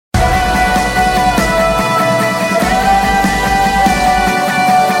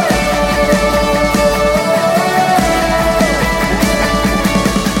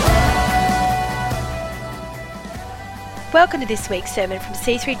Welcome to this week's sermon from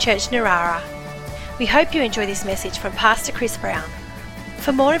C3 Church Narara. We hope you enjoy this message from Pastor Chris Brown.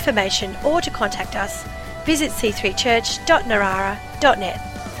 For more information or to contact us, visit c3church.narara.net.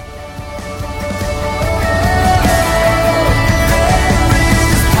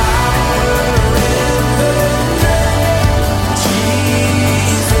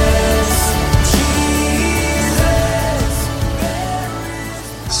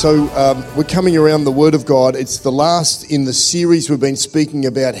 So we're coming around the Word of God. It's the last in the series we've been speaking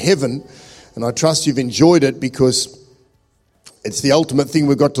about heaven, and I trust you've enjoyed it because it's the ultimate thing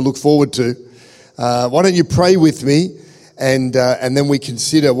we've got to look forward to. Why don't you pray with me, and then we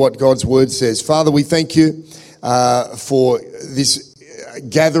consider what God's Word says. Father, we thank you for this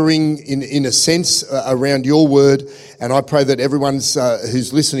gathering in a sense around your Word, and I pray that everyone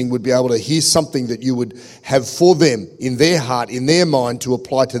who's listening would be able to hear something that you would have for them in their heart, in their mind, to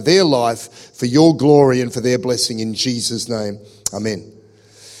apply to their life for your glory and for their blessing in Jesus' name. Amen.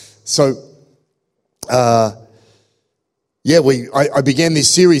 So, I began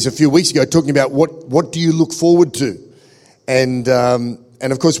this series a few weeks ago talking about what do you look forward to, and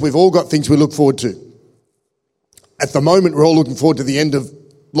of course we've all got things we look forward to. At the moment, we're all looking forward to the end of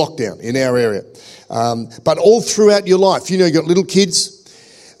lockdown in our area. But all throughout your life, you've got little kids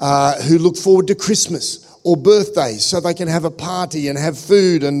who look forward to Christmas or birthdays so they can have a party and have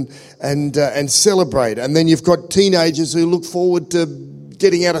food and celebrate. And then you've got teenagers who look forward to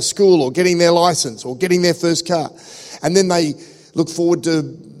getting out of school or getting their license or getting their first car. And then they look forward to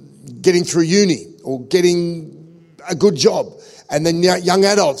getting through uni or getting a good job. And then young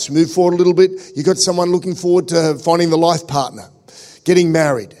adults move forward a little bit. You've got someone looking forward to finding the life partner, getting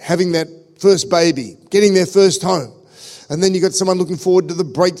married, having that first baby, getting their first home. And then you've got someone looking forward to the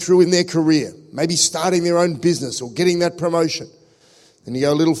breakthrough in their career, maybe starting their own business or getting that promotion. And you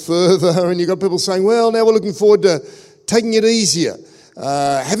go a little further and you've got people saying, well, now we're looking forward to taking it easier,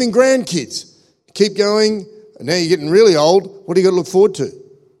 having grandkids. Keep going. And now you're getting really old. What do you got to look forward to?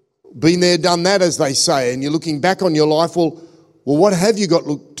 Been there, done that, as they say. And you're looking back on your life. Well, what have you got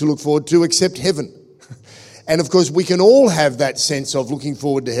to look forward to except heaven? And of course, we can all have that sense of looking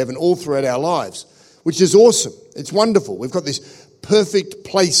forward to heaven all throughout our lives, which is awesome. It's wonderful. We've got this perfect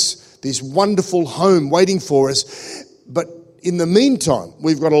place, this wonderful home waiting for us. But in the meantime,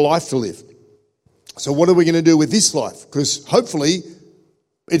 we've got a life to live. So what are we going to do with this life? Because hopefully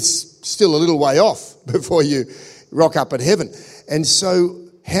it's still a little way off before you rock up at heaven. And so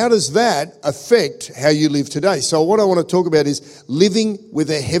how does that affect how you live today? So what I want to talk about is living with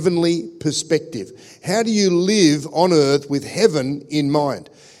a heavenly perspective. How do you live on earth with heaven in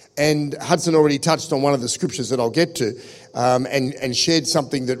mind? And Hudson already touched on one of the scriptures that I'll get to and shared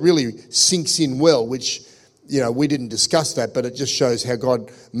something that really sinks in well, which, we didn't discuss that, but it just shows how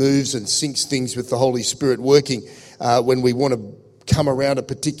God moves and syncs things with the Holy Spirit working when we want to come around a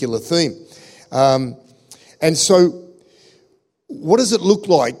particular theme. And so what does it look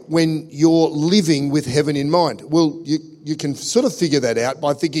like when you're living with heaven in mind? Well, you can sort of figure that out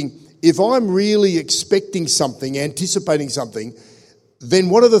by thinking, if I'm really expecting something, anticipating something, then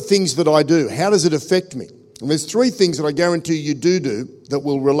what are the things that I do? How does it affect me? And there's three things that I guarantee you do that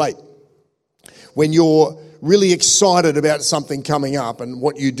will relate. When you're really excited about something coming up and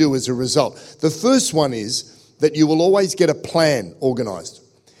what you do as a result. The first one is that you will always get a plan organised.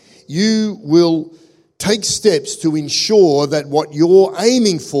 You will take steps to ensure that what you're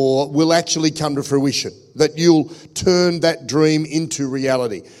aiming for will actually come to fruition, that you'll turn that dream into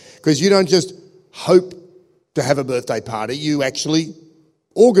reality. Because you don't just hope to have a birthday party, you actually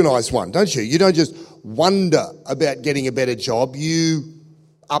organise one, don't you? You don't just wonder about getting a better job, you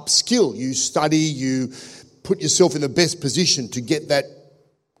upskill, you study, you put yourself in the best position to get that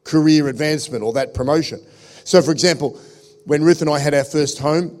career advancement or that promotion. So, for example, when Ruth and I had our first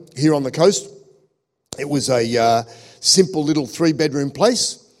home here on the coast, it was a simple little 3-bedroom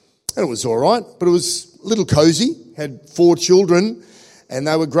place, and it was all right, but it was a little cosy, had 4 children, and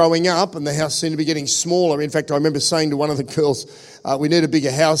they were growing up, and the house seemed to be getting smaller. In fact, I remember saying to one of the girls, we need a bigger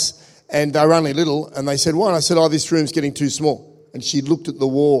house, and they were only little, and they said, why? And I said, this room's getting too small. And she looked at the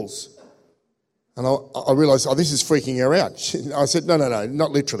walls, and I realised, this is freaking her out. I said, no,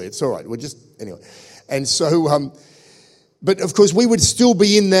 not literally, it's all right, anyway. And so, but of course, we would still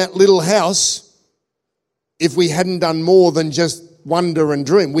be in that little house if we hadn't done more than just wonder and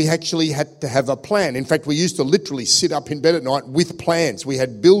dream. We actually had to have a plan. In fact, we used to literally sit up in bed at night with plans. We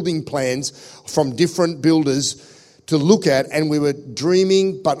had building plans from different builders to look at, and we were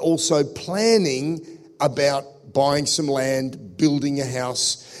dreaming but also planning about buying some land, building a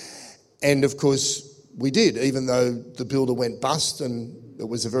house. And of course, we did, even though the builder went bust and it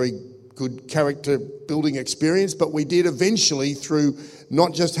was a very good character building experience, but we did eventually, through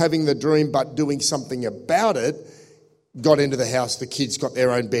not just having the dream but doing something about it, got into the house. The kids got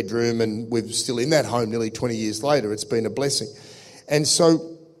their own bedroom, and we're still in that home nearly 20 years later. It's been a blessing. And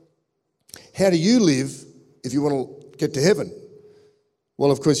so how do you live if you want to get to heaven?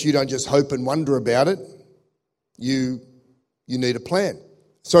 Well, of course, you don't just hope and wonder about it. You need a plan.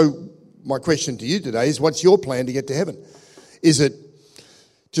 So my question to you today is, what's your plan to get to heaven? Is it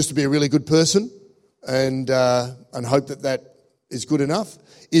just to be a really good person and hope that is good enough?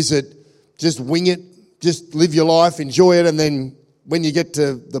 Is it just wing it, just live your life, enjoy it, and then when you get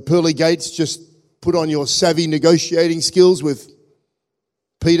to the pearly gates, just put on your savvy negotiating skills with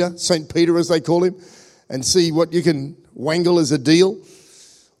Peter, St. Peter as they call him, and see what you can wangle as a deal?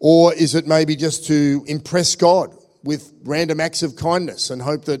 Or is it maybe just to impress God with random acts of kindness and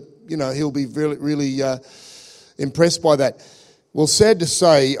hope that, he'll be really impressed by that? Well, sad to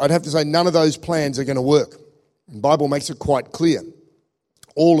say, I'd have to say none of those plans are going to work. The Bible makes it quite clear.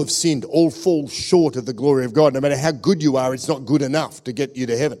 All have sinned, all fall short of the glory of God. No matter how good you are, it's not good enough to get you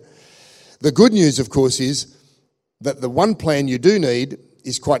to heaven. The good news, of course, is that the one plan you do need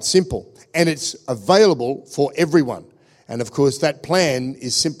is quite simple, and it's available for everyone. And of course, that plan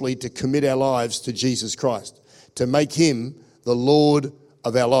is simply to commit our lives to Jesus Christ, to make him the Lord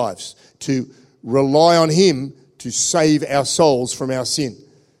of our lives, to rely on him to save our souls from our sin.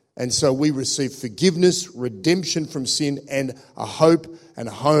 And so we receive forgiveness, redemption from sin, and a hope and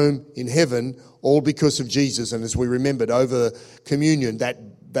a home in heaven, all because of Jesus. And as we remembered over communion,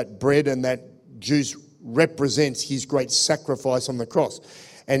 that bread and that juice represents his great sacrifice on the cross.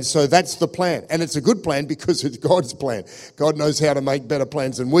 And so that's the plan. And it's a good plan because it's God's plan. God knows how to make better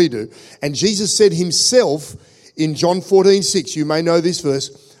plans than we do. And Jesus said himself in John 14:6, you may know this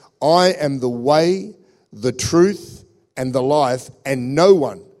verse, I am the way, the truth, and the life, and no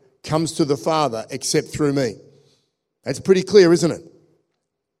one comes to the Father except through me. That's pretty clear, isn't it?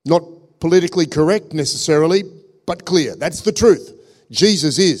 Not politically correct necessarily, but clear. That's the truth.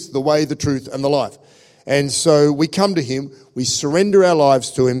 Jesus is the way, the truth, and the life. And so we come to him, we surrender our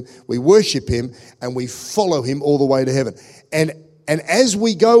lives to him, we worship him, and we follow him all the way to heaven. And as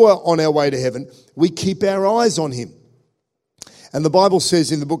we go on our way to heaven, we keep our eyes on him. And the Bible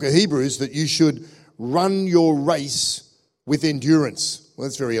says in the book of Hebrews that you should run your race with endurance. Well,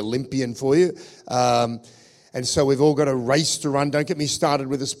 that's very Olympian for you. And so we've all got a race to run. Don't get me started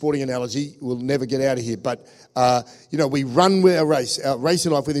with a sporting analogy. We'll never get out of here. But, we run with our race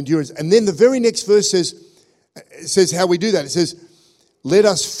in life with endurance. And then the very next verse says how we do that. It says, let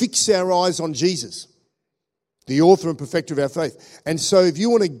us fix our eyes on Jesus, the author and perfecter of our faith. And so if you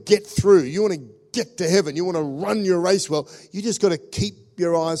want to get through, you want to get to heaven, you want to run your race well, you just got to keep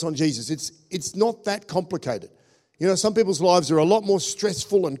your eyes on Jesus. It's not that complicated. Some people's lives are a lot more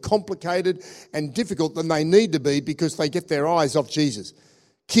stressful and complicated and difficult than they need to be because they get their eyes off Jesus.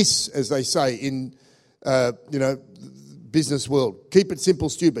 KISS, as they say in, business world. Keep it simple,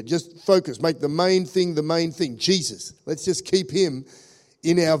 stupid. Just focus. Make the main thing, Jesus. Let's just keep him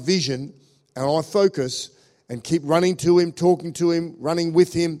in our vision and our focus and keep running to him, talking to him, running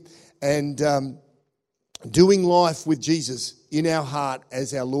with him, and doing life with Jesus in our heart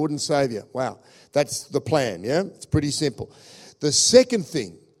as our Lord and Saviour. Wow. That's the plan, yeah? It's pretty simple. The second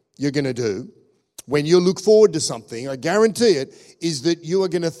thing you're going to do when you look forward to something, I guarantee it, is that you are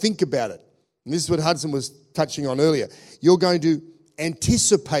going to think about it. And this is what Hudson was touching on earlier. You're going to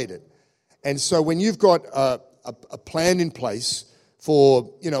anticipate it. And so when you've got a plan in place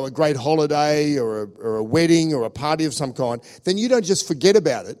for, a great holiday or a wedding or a party of some kind, then you don't just forget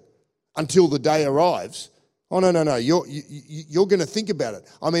about it until the day arrives. Oh, no. You're going to think about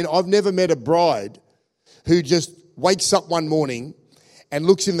it. I mean, I've never met a bride who just wakes up one morning and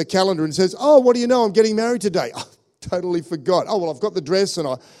looks in the calendar and says, oh, what do you know? I'm getting married today. I totally forgot. Oh, well, I've got the dress and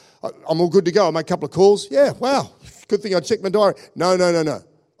I'm all good to go. I make a couple of calls. Yeah, wow. Good thing I checked my diary. No.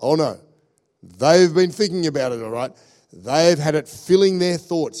 Oh, no. They've been thinking about it, all right? They've had it filling their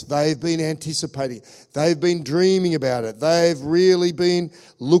thoughts. They've been anticipating. They've been dreaming about it. They've really been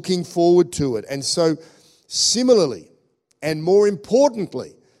looking forward to it. And so similarly, and more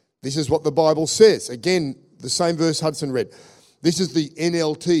importantly, this is what the Bible says. Again, the same verse Hudson read. This is the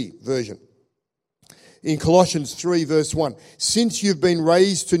NLT version. In Colossians 3 verse 1, since you've been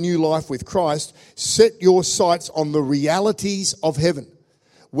raised to new life with Christ, set your sights on the realities of heaven,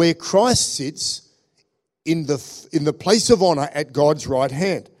 where Christ sits in the place of honor at God's right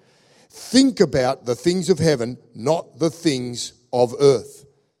hand. Think about the things of heaven, not the things of earth.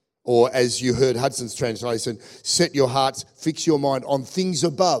 Or as you heard Hudson's translation, set your hearts, fix your mind on things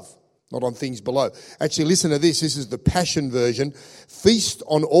above. not on things below. Actually, listen to this. This is the Passion version. Feast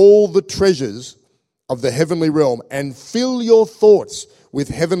on all the treasures of the heavenly realm and fill your thoughts with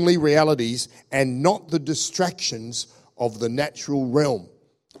heavenly realities and not the distractions of the natural realm.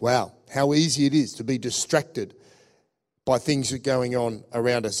 Wow, how easy it is to be distracted by things that are going on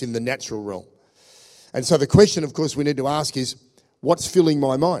around us in the natural realm. And so the question, of course, we need to ask is, what's filling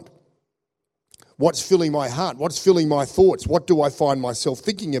my mind? What's filling my heart? What's filling my thoughts? What do I find myself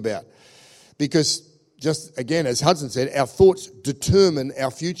thinking about? Because just again, as Hudson said, our thoughts determine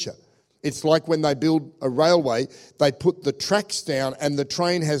our future. It's like when they build a railway, they put the tracks down and the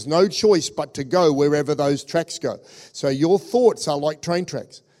train has no choice but to go wherever those tracks go. So your thoughts are like train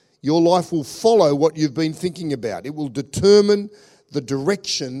tracks. Your life will follow what you've been thinking about. It will determine the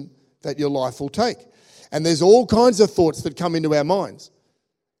direction that your life will take. And there's all kinds of thoughts that come into our minds,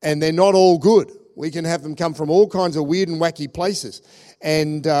 and they're not all good. We can have them come from all kinds of weird and wacky places.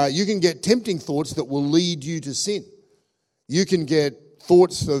 And you can get tempting thoughts that will lead you to sin. You can get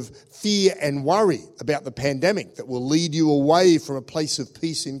thoughts of fear and worry about the pandemic that will lead you away from a place of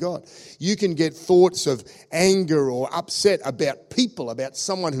peace in God. You can get thoughts of anger or upset about people, about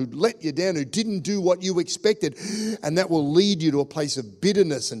someone who let you down, who didn't do what you expected, and that will lead you to a place of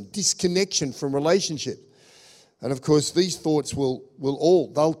bitterness and disconnection from relationship. And of course, these thoughts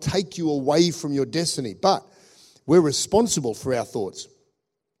they'll take you away from your destiny. But we're responsible for our thoughts.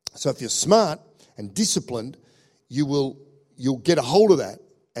 So if you're smart and disciplined, you'll get a hold of that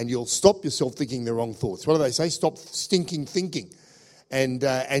and you'll stop yourself thinking the wrong thoughts. What do they say? Stop stinking thinking. And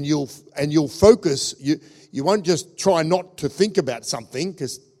you'll focus. You won't just try not to think about something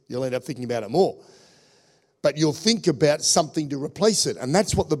because you'll end up thinking about it more. But you'll think about something to replace it. And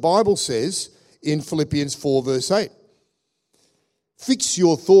that's what the Bible says in Philippians 4 verse 8. Fix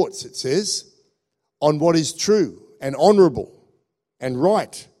your thoughts, it says, on what is true and honourable and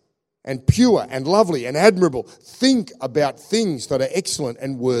right and pure and lovely and admirable. Think about things that are excellent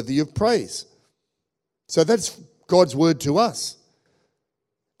and worthy of praise. So that's God's word to us.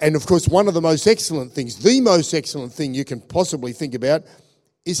 And of course, one of the most excellent things, the most excellent thing you can possibly think about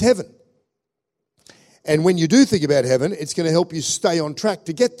is heaven. And when you do think about heaven, it's going to help you stay on track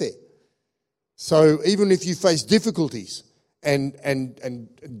to get there. So even if you face difficulties and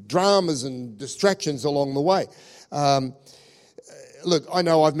dramas and distractions along the way, look, I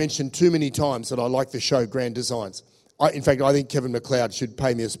know I've mentioned too many times that I like the show Grand Designs. In fact, I think Kevin McLeod should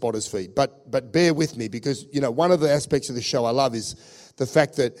pay me a spotter's fee. But bear with me because, one of the aspects of the show I love is the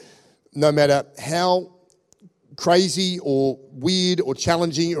fact that no matter how crazy or weird or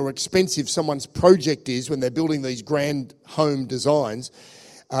challenging or expensive someone's project is when they're building these grand home designs,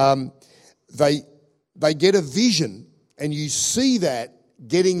 they get a vision and you see that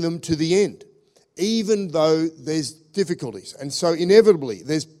getting them to the end, even though there's difficulties. And so inevitably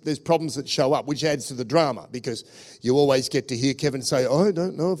there's problems that show up, which adds to the drama because you always get to hear Kevin say, I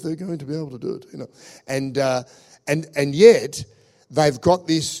don't know if they're going to be able to do it, and yet they've got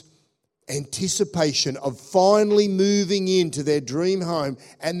this anticipation of finally moving into their dream home,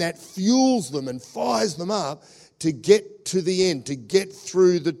 and that fuels them and fires them up to get to the end, to get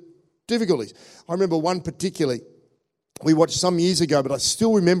through the difficulties. I remember one particularly we watched some years ago, but I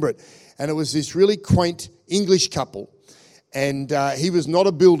still remember it. And it was this really quaint English couple. And he was not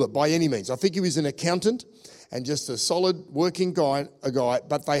a builder by any means. I think he was an accountant and just a solid working guy,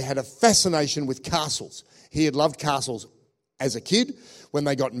 but they had a fascination with castles. He had loved castles as a kid. When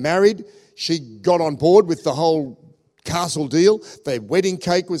they got married, she got on board with the whole castle deal. Their wedding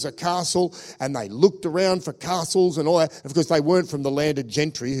cake was a castle, and they looked around for castles and all that. And of course, they weren't from the landed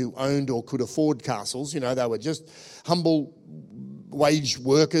gentry who owned or could afford castles. They were just humble wage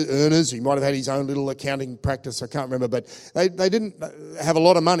worker earners. He might have had his own little accounting practice, I can't remember, but they didn't have a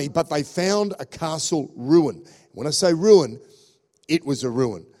lot of money, but they found a castle ruin. When I say ruin, it was a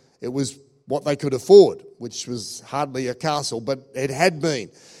ruin. It was what they could afford, which was hardly a castle, but it had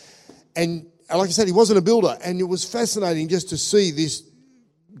been. And like I said, he wasn't a builder, and it was fascinating just to see this,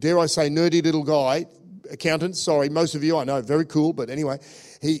 dare I say, nerdy little guy, accountant, sorry, most of you I know, very cool, but anyway,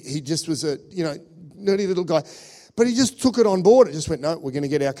 he just was a, nerdy little guy. But he just took it on board. It just went, no, we're going to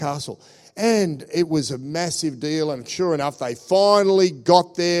get our castle. And it was a massive deal, and sure enough, they finally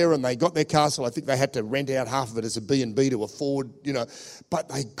got there, and they got their castle. I think they had to rent out half of it as a B&B to afford, but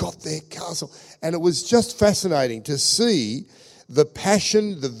they got their castle. And it was just fascinating to see the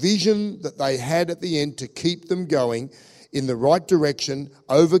passion, the vision that they had at the end to keep them going in the right direction,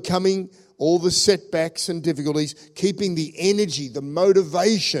 overcoming all the setbacks and difficulties, keeping the energy, the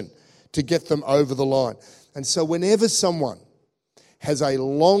motivation to get them over the line. And so whenever someone has a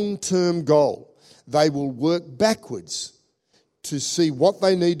long-term goal, they will work backwards to see what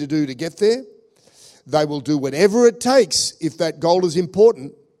they need to do to get there. They will do whatever it takes, if that goal is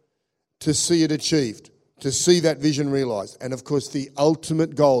important, to see it achieved, to see that vision realised. And of course, the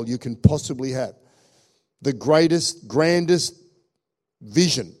ultimate goal you can possibly have, the greatest, grandest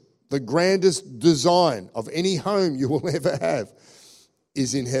vision, the grandest design of any home you will ever have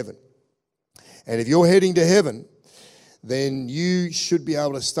is in heaven. And if you're heading to heaven, then you should be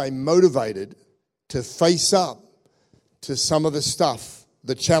able to stay motivated to face up to some of the stuff,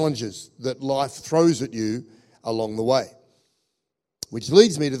 the challenges that life throws at you along the way. Which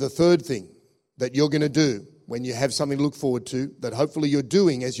leads me to the third thing that you're going to do when you have something to look forward to, that hopefully you're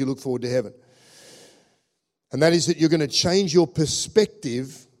doing as you look forward to heaven. And that is that you're going to change your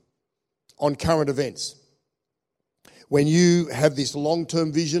perspective on current events. When you have this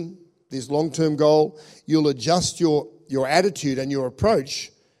long-term vision, this long-term goal, you'll adjust your attitude and your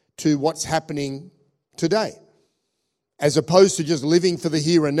approach to what's happening today, as opposed to just living for the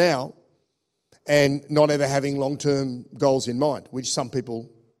here and now and not ever having long-term goals in mind, which some people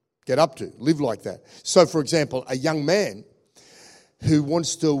get up to, live like that. So, for example, a young man who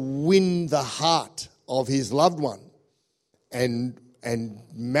wants to win the heart of his loved one and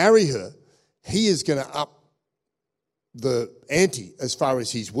marry her, he is going to up the ante as far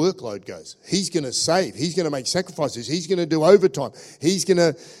as his workload goes. He's going to save. He's going to make sacrifices. He's going to do overtime. He's going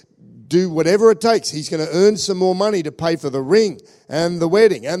to do whatever it takes. He's going to earn some more money to pay for the ring and the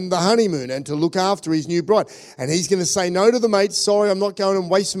wedding and the honeymoon and to look after his new bride. And he's going to say no to the mates. Sorry, I'm not going and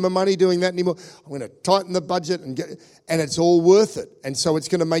wasting my money doing that anymore. I'm going to tighten the budget and it's all worth it. And so it's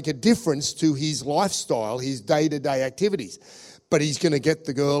going to make a difference to his lifestyle, his day-to-day activities. But he's going to get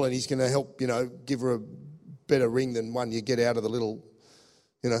the girl and he's going to help, give her a better ring than one you get out of the little,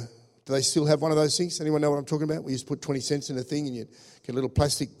 do they still have one of those things? Anyone know what I'm talking about? We used to put 20 cents in a thing and you get a little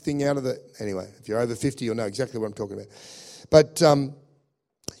plastic thing out of the... Anyway, if you're over 50, you'll know exactly what I'm talking about. But,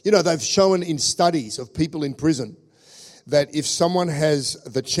 they've shown in studies of people in prison that if someone has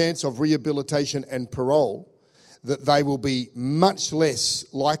the chance of rehabilitation and parole, that they will be much less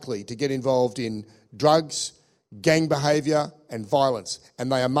likely to get involved in drugs, gang behaviour and violence. And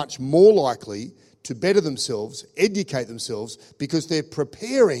they are much more likely to better themselves, educate themselves, because they're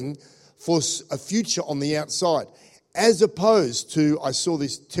preparing for a future on the outside. As opposed to, I saw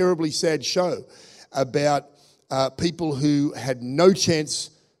this terribly sad show about people who had no chance,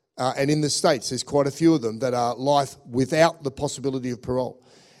 and in the States there's quite a few of them, that are life without the possibility of parole.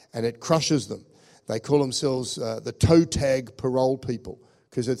 And it crushes them. They call themselves the toe tag parole people,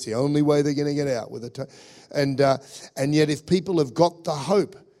 because it's the only way they're going to get out with a toe. And yet if people have got the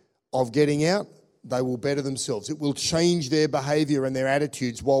hope of getting out, they will better themselves. It will change their behaviour and their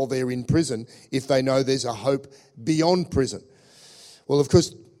attitudes while they're in prison if they know there's a hope beyond prison. Well, of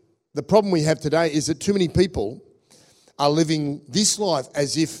course, the problem we have today is that too many people are living this life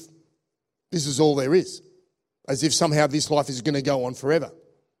as if this is all there is, as if somehow this life is going to go on forever,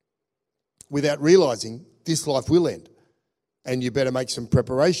 without realising this life will end. And you better make some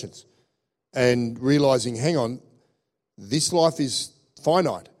preparations and realising, hang on, this life is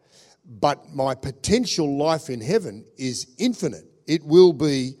finite. But my potential life in heaven is infinite. It will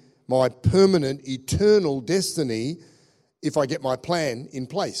be my permanent, eternal destiny if I get my plan in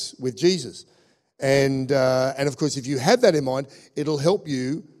place with Jesus. And of course, if you have that in mind, it'll help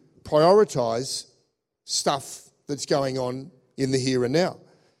you prioritise stuff that's going on in the here and now.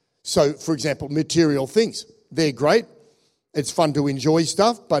 So, for example, material things. They're great. It's fun to enjoy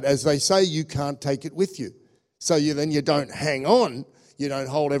stuff, but as they say, you can't take it with you. So then you don't hang on. You don't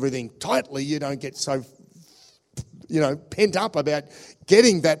hold everything tightly. You don't get so, pent up about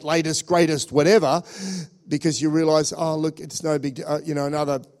getting that latest, greatest, whatever, because you realise, oh, look, it's no big,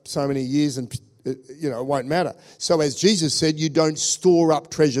 another so many years and, it won't matter. So as Jesus said, you don't store up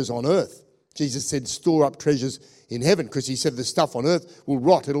treasures on earth. Jesus said, store up treasures in heaven, because he said the stuff on earth will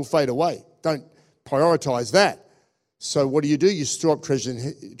rot. It'll fade away. Don't prioritise that. So what do? You store up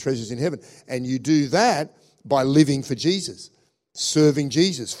treasures in heaven. And you do that by living for Jesus. Serving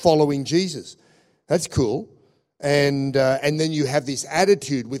Jesus, following Jesus. That's cool. And then you have this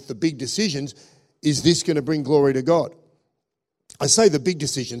attitude with the big decisions. Is this going to bring glory to God? I say the big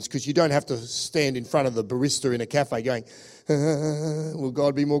decisions because you don't have to stand in front of the barista in a cafe going, will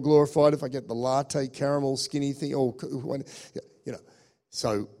God be more glorified if I get the latte caramel skinny thing? Or,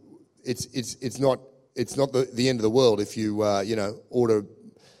 So it's not the end of the world if you order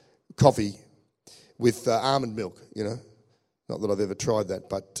coffee with almond milk. Not that I've ever tried that,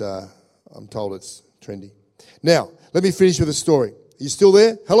 but I'm told it's trendy. Now, let me finish with a story. Are you still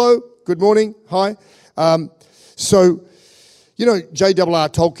there? Hello? Good morning? Hi? J.R.R.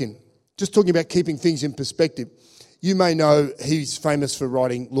 Tolkien, just talking about keeping things in perspective. You may know he's famous for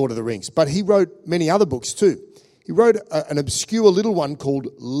writing Lord of the Rings, but he wrote many other books too. He wrote an obscure little one called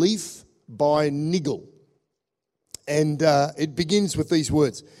Leaf by Niggle. And it begins with these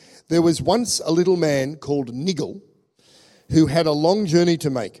words. There was once a little man called Niggle who had a long journey to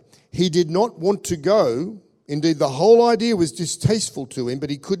make. He did not want to go. Indeed, the whole idea was distasteful to him, but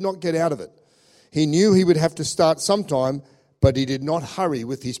he could not get out of it. He knew he would have to start sometime, but he did not hurry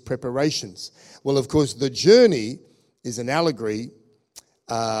with his preparations. Well, of course, the journey is an allegory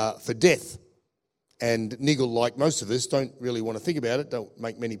for death. And Niggle, like most of us, don't really want to think about it, don't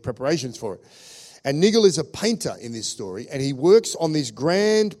make many preparations for it. And Niggle is a painter in this story, and he works on this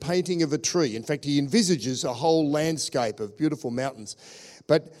grand painting of a tree. In fact, he envisages a whole landscape of beautiful mountains.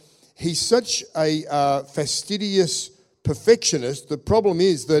 But he's such a fastidious perfectionist. The problem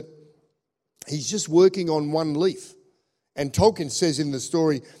is that he's just working on one leaf. And Tolkien says in the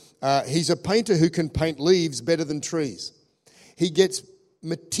story, he's a painter who can paint leaves better than trees. He gets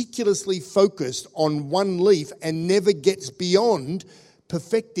meticulously focused on one leaf and never gets beyond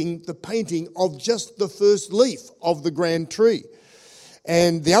perfecting the painting of just the first leaf of the grand tree.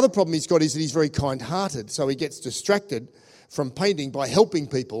 And the other problem he's got is that he's very kind-hearted, so he gets distracted from painting by helping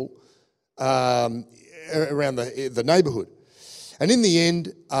people around the neighbourhood. And in the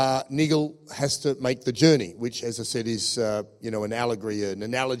end, Niggle has to make the journey, which, as I said, is an allegory, an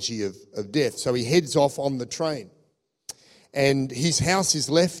analogy of death. So he heads off on the train. And his house is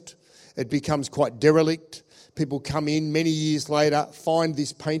left. It becomes quite derelict. People come in many years later, find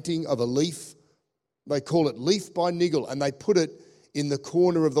this painting of a leaf. They call it Leaf by Niggle, and they put it in the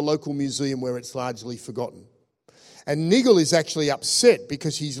corner of the local museum where it's largely forgotten. And Niggle is actually upset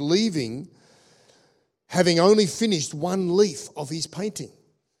because he's leaving having only finished one leaf of his painting.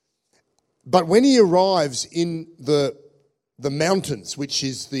 But when he arrives in the mountains, which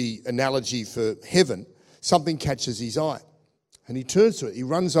is the analogy for heaven, something catches his eye. And he turns to it, he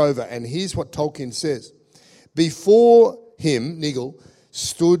runs over, and here's what Tolkien says. Before him, Niggle,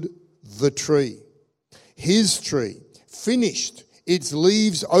 stood the tree, his tree, finished, its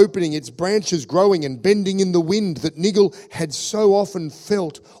leaves opening, its branches growing and bending in the wind that Niggle had so often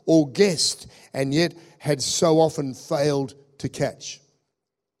felt or guessed and yet had so often failed to catch.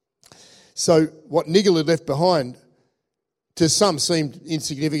 So what Niggle had left behind to some seemed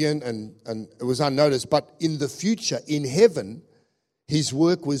insignificant and it was unnoticed, but in the future, in heaven, his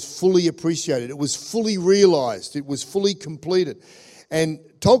work was fully appreciated. It was fully realised. It was fully completed. And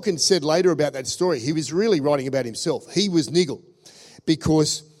Tolkien said later about that story, he was really writing about himself. He was Niggle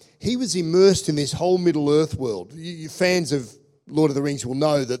because he was immersed in this whole Middle-earth world. You fans of Lord of the Rings will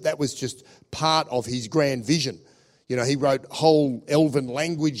know that was just part of his grand vision. You know, he wrote whole elven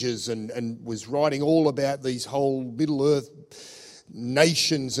languages and was writing all about these whole Middle-earth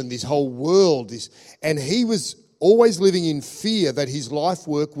nations and this whole world. And he was always living in fear that his life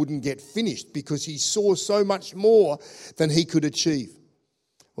work wouldn't get finished because he saw so much more than he could achieve.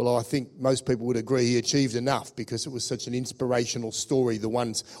 Well, I think most people would agree he achieved enough because it was such an inspirational story,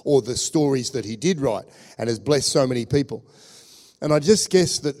 the stories that he did write, and has blessed so many people. And I just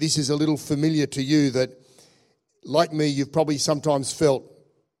guess that this is a little familiar to you, that like me, you've probably sometimes felt,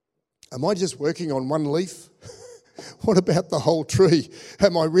 am I just working on one leaf? What about the whole tree?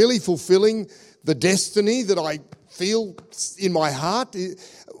 Am I really fulfilling the destiny that I feel in my heart?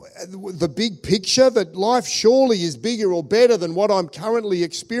 The big picture, that life surely is bigger or better than what I'm currently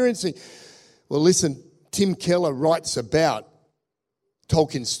experiencing. Well, listen, Tim Keller writes about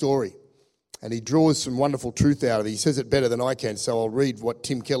Tolkien's story, and he draws some wonderful truth out of it. He says it better than I can, so I'll read what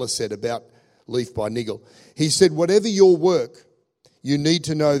Tim Keller said about Leaf by Niggle. He said, whatever your work, you need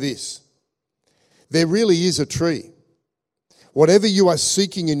to know this. There really is a tree. Whatever you are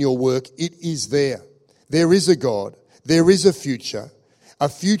seeking in your work, it is there. There is a God. There is a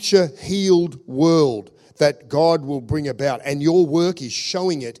future healed world that God will bring about. And your work is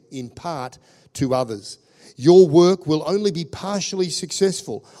showing it in part to others. Your work will only be partially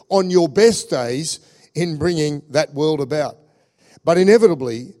successful on your best days in bringing that world about. But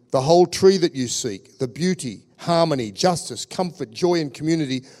inevitably, the whole tree that you seek, the beauty, harmony, justice, comfort, joy, and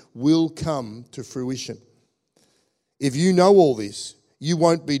community will come to fruition. If you know all this, you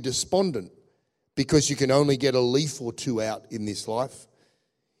won't be despondent because you can only get a leaf or two out in this life.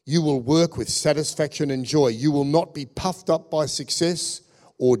 You will work with satisfaction and joy. You will not be puffed up by success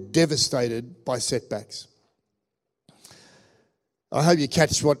or devastated by setbacks. I hope you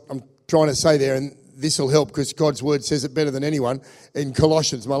catch what I'm trying to say there, and this will help because God's word says it better than anyone. In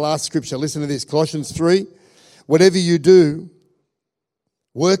Colossians, my last scripture, listen to this, Colossians 3, whatever you do,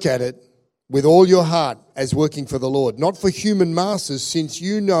 work at it with all your heart as working for the Lord, not for human masters, since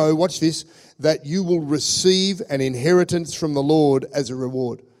you know, watch this, that you will receive an inheritance from the Lord as a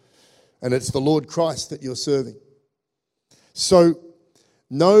reward. And it's the Lord Christ that you're serving. So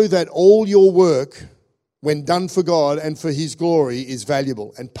know that all your work, when done for God and for His glory, is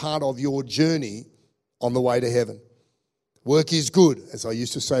valuable and part of your journey on the way to heaven. Work is good, as I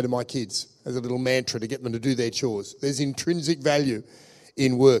used to say to my kids, as a little mantra to get them to do their chores. There's intrinsic value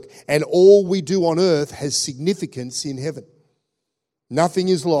in work. And all we do on earth has significance in heaven. Nothing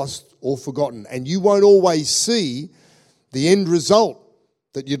is lost or forgotten. And you won't always see the end result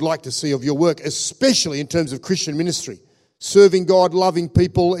that you'd like to see of your work, especially in terms of Christian ministry. Serving God, loving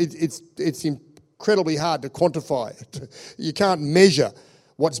people, it's incredibly hard to quantify. You can't measure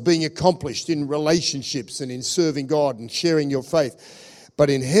what's being accomplished in relationships and in serving God and sharing your faith. But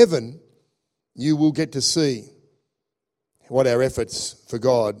in heaven, you will get to see what our efforts for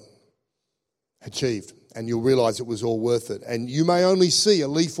God achieved. And you'll realise it was all worth it. And you may only see a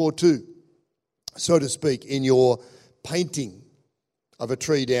leaf or two, so to speak, in your painting of a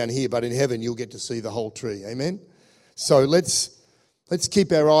tree down here. But in heaven, you'll get to see the whole tree. Amen? So let's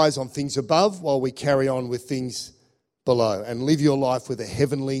keep our eyes on things above while we carry on with things below. And live your life with a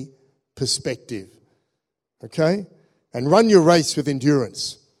heavenly perspective. Okay? And run your race with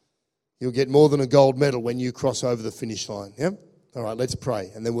endurance. You'll get more than a gold medal when you cross over the finish line. Yeah? All right, let's pray.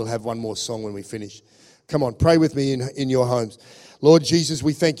 And then we'll have one more song when we finish. Come on, pray with me in your homes. Lord Jesus,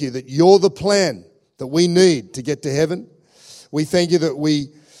 we thank you that you're the plan that we need to get to heaven. We thank you that we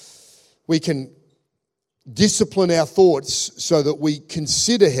can discipline our thoughts so that we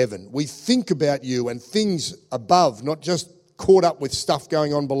consider heaven. We think about you and things above, not just caught up with stuff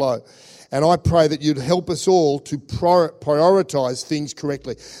going on below. And I pray that you'd help us all to prioritise things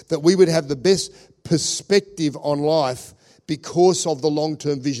correctly, that we would have the best perspective on life because of the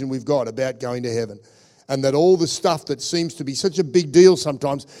long-term vision we've got about going to heaven. And that all the stuff that seems to be such a big deal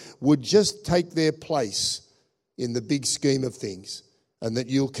sometimes would just take their place in the big scheme of things. And that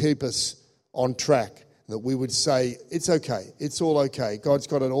you'll keep us on track. That we would say, it's okay, it's all okay. God's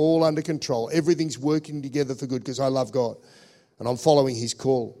got it all under control. Everything's working together for good because I love God. And I'm following His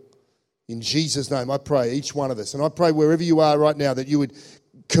call. In Jesus' name, I pray, each one of us. And I pray wherever you are right now that you would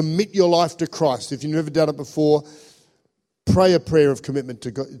commit your life to Christ. If you've never done it before, pray a prayer of commitment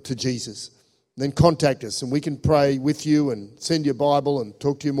to Jesus. Then contact us and we can pray with you and send you a Bible and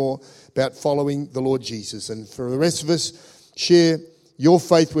talk to you more about following the Lord Jesus. And for the rest of us, share your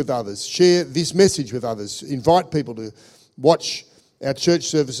faith with others. Share this message with others. Invite people to watch our church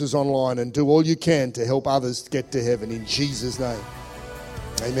services online and do all you can to help others get to heaven. In Jesus' name,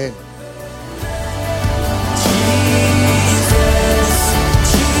 amen.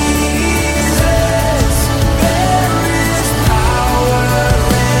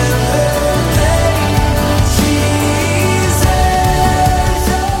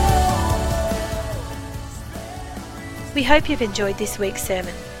 We hope you've enjoyed this week's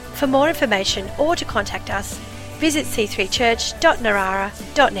sermon. For more information or to contact us, visit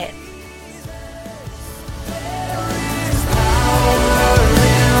c3church.narara.net.